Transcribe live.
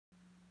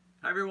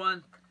Hi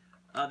everyone.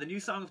 The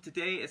new song of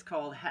today is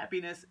called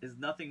Happiness is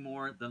Nothing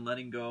More Than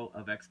Letting Go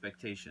of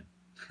Expectation.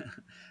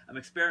 I'm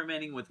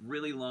experimenting with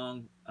really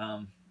long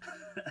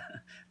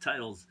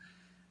titles.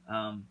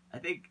 I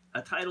think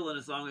a title in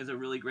a song is a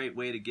really great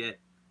way to get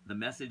the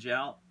message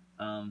out.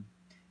 And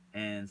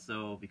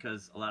so,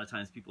 because a lot of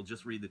times people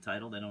just read the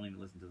title, they don't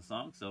even listen to the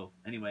song. So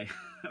anyway,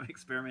 I'm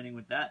experimenting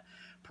with that.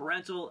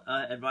 Parental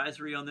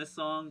advisory on this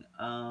song.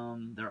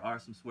 There are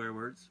some swear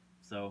words.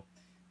 So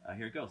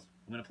here it goes.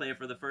 I'm going to play it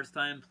for the first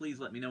time. Please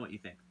let me know what you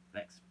think.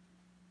 Thanks.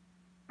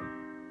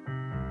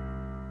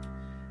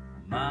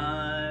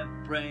 My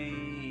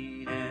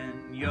brain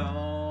and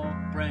your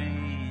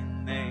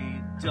brain, they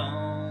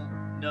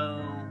don't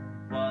know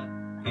what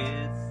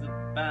it's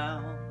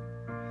about.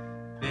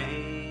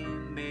 They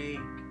make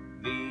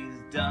these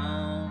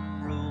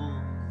dumb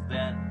rules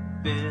that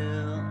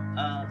fill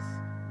us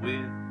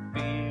with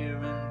fear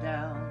and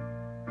doubt.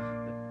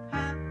 But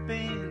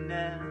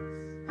happiness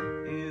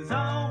is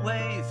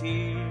always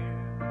here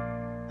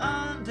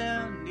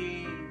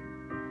underneath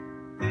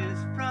this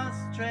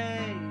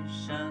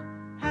frustration.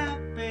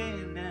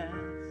 Happiness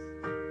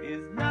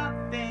is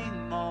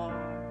nothing more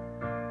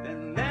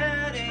than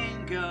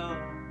letting go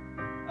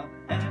of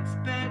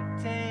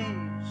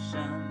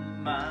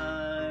expectation.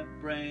 My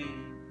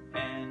brain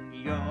and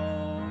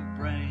your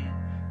brain,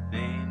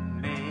 they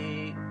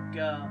make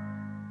up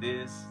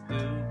this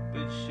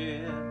stupid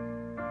shit.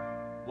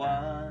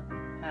 What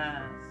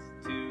has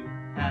to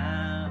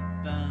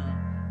happen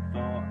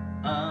for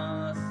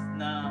us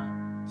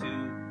not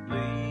to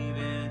believe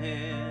in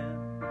it?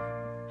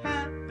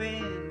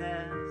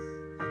 Happiness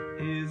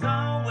is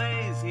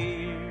always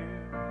here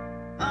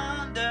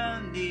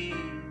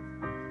underneath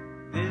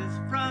this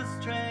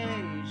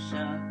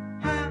frustration.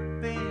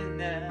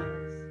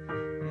 Happiness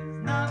is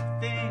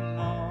nothing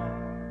more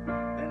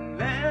than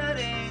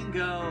letting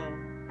go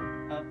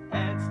of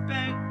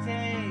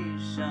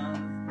expectations,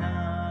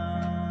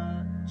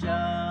 not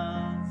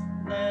just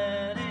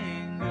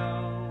letting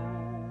go.